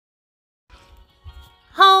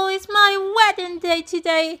wedding day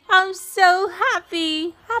today. I'm so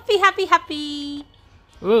happy. Happy.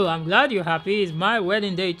 Oh, I'm glad you're happy. It's my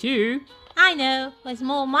wedding day too. I know. It's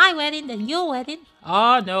more my wedding than your wedding.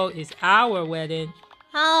 Oh no, it's our wedding.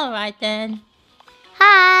 Alright then.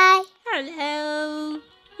 Hi. Hello.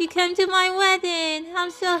 You came to my wedding.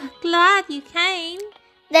 I'm so glad you came.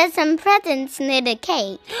 There's some presents near the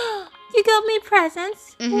cake. You got me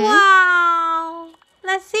presents? Mhm. Wow.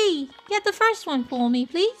 Let's see. Get the first one for me,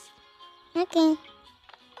 please. Okay.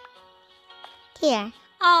 Here.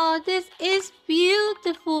 Oh, this is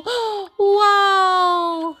beautiful.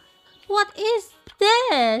 Wow. What is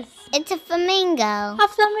this? It's a flamingo. A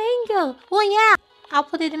flamingo. Oh, yeah. I'll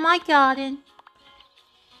put it in my garden.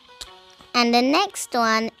 And the next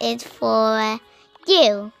one is for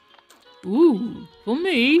you. Ooh, for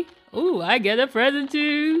me? Ooh, I get a present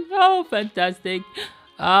too. Oh, fantastic.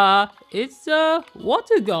 It's a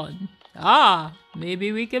water gun.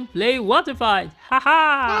 Maybe we can play water fight.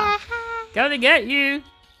 Haha. Gonna get you.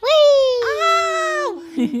 Whee! Ow!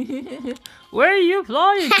 Where are you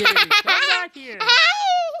flying to? Come back here.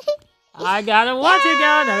 I got a water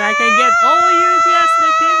gun and I can get all you guests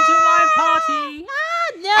that came to my party.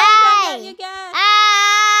 No, Hey! you can't.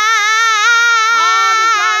 The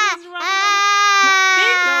bride is running.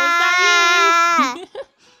 Bingo, is that you?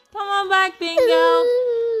 Come on back, Bingo.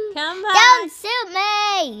 Come back. Don't shoot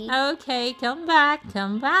me! Okay, come back.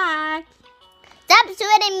 Stop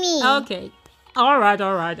shooting me! Okay. Alright.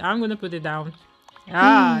 I'm gonna put it down.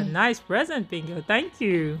 Nice present, Bingo. Thank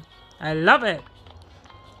you. I love it.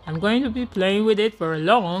 I'm going to be playing with it for a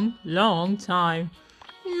long, long time.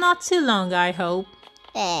 Not too long, I hope.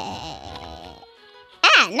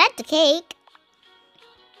 Not the cake.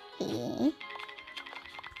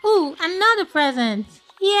 Ooh, another present.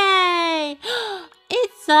 Yay!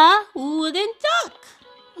 It's a wooden duck.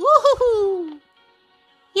 Woohoo!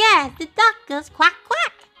 Yeah, the duck goes quack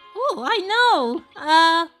quack. Oh, I know.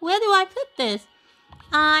 Where do I put this?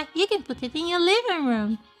 You can put it in your living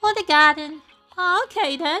room or the garden.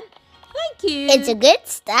 Okay then. Thank you. It's a good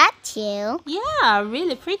statue. Yeah,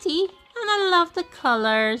 really pretty. And I love the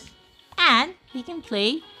colors. And we can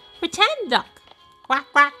play pretend duck. Quack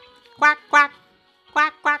quack, quack quack,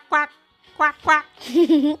 quack quack quack, quack quack.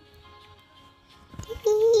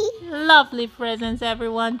 Lovely presents,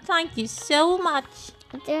 everyone. Thank you so much.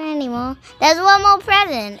 Is there any more? There's one more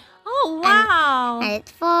present. Oh, wow. And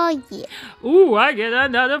it's for you. Ooh, I get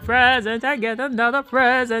another present.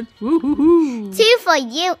 Woo-hoo-hoo. 2 for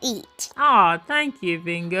you each. Aw, thank you,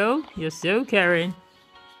 Bingo. You're so caring.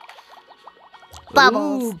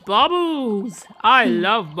 Bubbles. Ooh, bubbles. I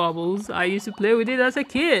love bubbles. I used to play with it as a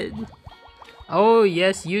kid. Oh,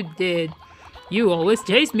 yes, you did. You always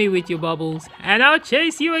chase me with your bubbles. And I'll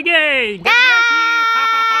chase you again. God bless you. Ha,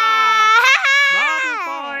 ha, ha. Bubble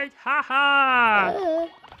fight. Ha, ha.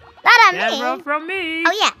 Not on Can't me. run from me.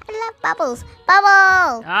 Oh yeah, I love bubbles.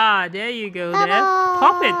 Bubbles. There you go. Bubbles. There.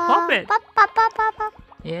 Pop it. Pop, pop, pop, pop, pop.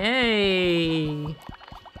 Yay.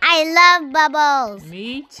 I love bubbles.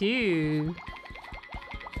 Me too.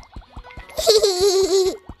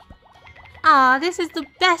 This is the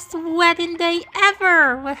best wedding day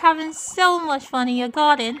ever. We're having so much fun in your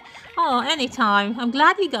garden. Anytime. I'm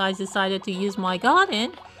glad you guys decided to use my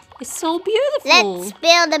garden. It's so beautiful. Let's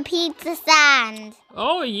build a pizza stand.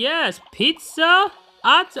 Oh yes, pizza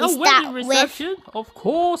at a wedding reception. Of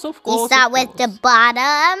course. You start with the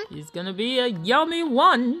bottom. It's gonna be a yummy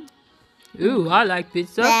one. Ooh, I like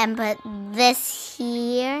pizza. Then put this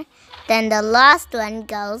here. Then the last one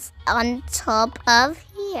goes on top of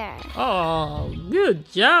here. Oh, good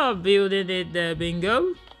job building it there,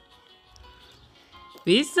 Bingo.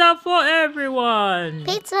 Pizza for everyone.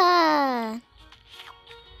 Pizza.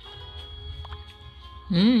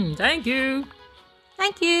 Thank you.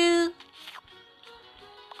 Thank you.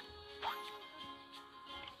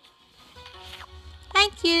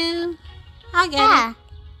 Thank you. I'll get it.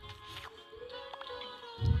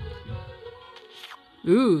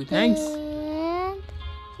 Ooh, thanks. And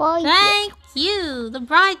for Thank you. The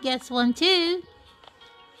bride gets one too. you.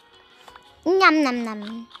 Nom nom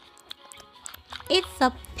nom. It's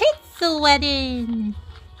a pizza wedding.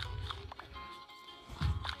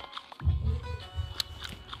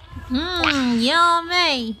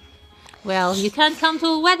 Yummy. Well, you can't come to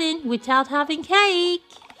a wedding without having cake.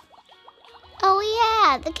 Oh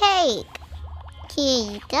yeah, the cake.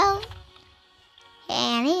 Here you go.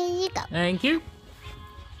 And here you go. Thank you.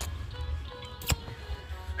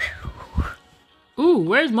 Ooh,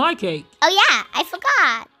 where's my cake? Oh yeah, I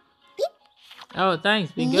forgot. Oh,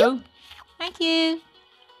 thanks, Bingo. Thank you.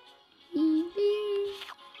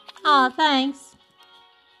 Oh, thanks.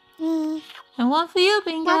 Mm, And one for you,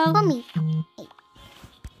 Bingo. not for me.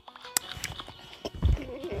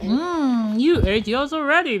 You ate yours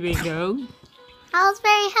already, Bingo. I was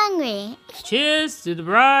very hungry. Cheers to the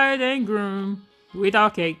bride and groom with our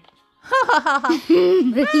cake.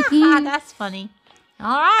 That's funny.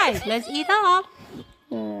 All right, let's eat up.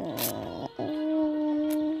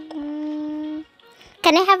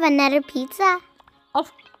 Can I have another pizza?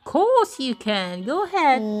 Of course you can. Go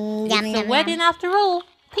ahead. It's a wedding after all.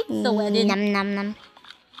 Pizza wedding. Nom nom nom.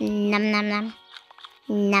 Nom nom nom.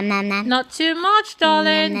 Nom nom nom. Not too much,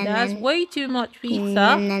 darling. Nom, nom, That's nom. way too much pizza.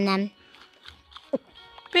 Nom nom nom.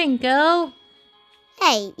 Bingo.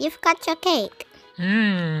 Hey, you've got your cake.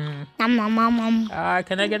 Mmm. Nom nom nom nom.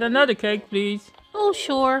 Can I get another cake, please? Oh,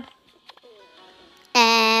 sure.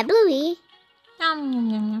 Bluey. Yum, yum,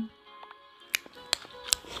 yum, yum.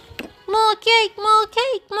 More cake, more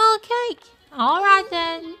cake, more cake. All right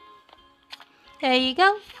then. There you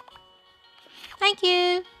go. Thank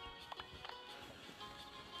you.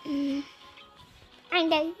 I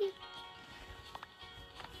know you.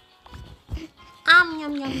 Yum,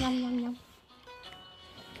 yum, yum, yum, yum.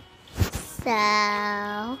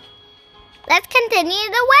 So, let's continue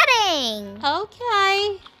the wedding.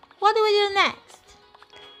 Okay. What do we do next?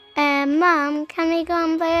 Mom, can we go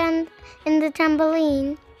and play in the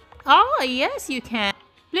trampoline? Oh, yes, you can.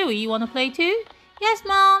 Bluey, you want to play too? Yes,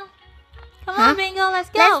 Mom. Come on, Bingo, let's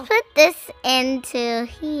go. Let's put this into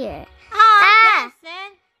here. Ah,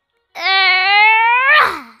 Jason.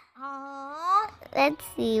 Aww. Let's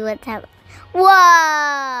see what's happening. Whoa!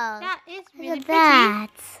 That is really Look pretty. at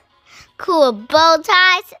that. Cool bow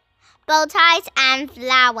ties and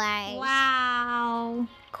flowers. Wow.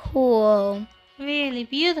 Cool. Really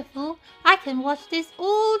beautiful. I can watch this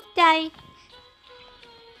all day.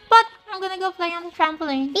 But I'm gonna go play on the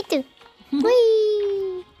trampoline. Me too.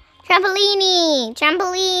 Whee! Trampolini!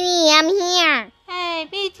 Trampolini! I'm here. Hey,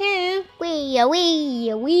 me too. Wee,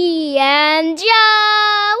 and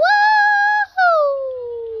jump! Woo!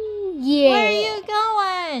 Yeah. Where are you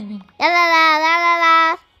going? La la la la la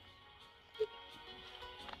la.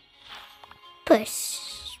 Push.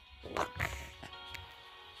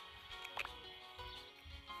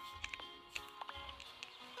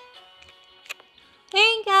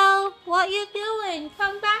 Bingo, what you doing?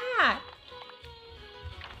 Come back.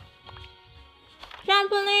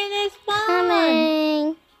 Trampoline is fun.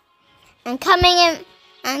 Coming.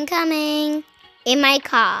 I'm coming in my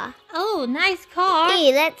car. Oh, nice car.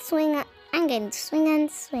 Hey, let's swing. I'm going to swing and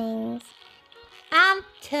swings. I'm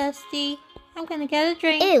thirsty. I'm gonna get a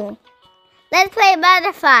drink. Ew. Let's play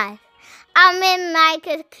butterfly. I'm in my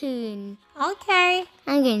cocoon. Okay.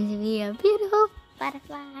 I'm going to be a beautiful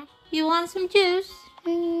butterfly. You want some juice?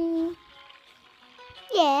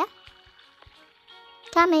 Yeah.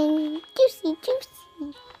 Coming. Juicy,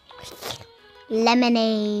 juicy.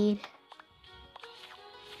 Lemonade.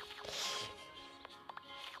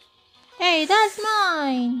 Hey, that's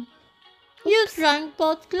mine. You drank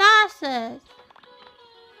both glasses.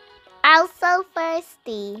 I'm so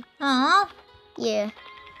thirsty. Huh? Yeah.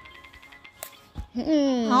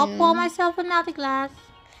 I'll pour myself another glass.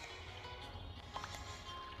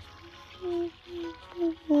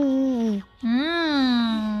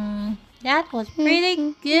 That was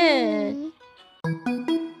pretty good.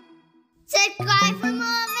 Subscribe for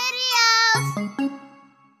more videos.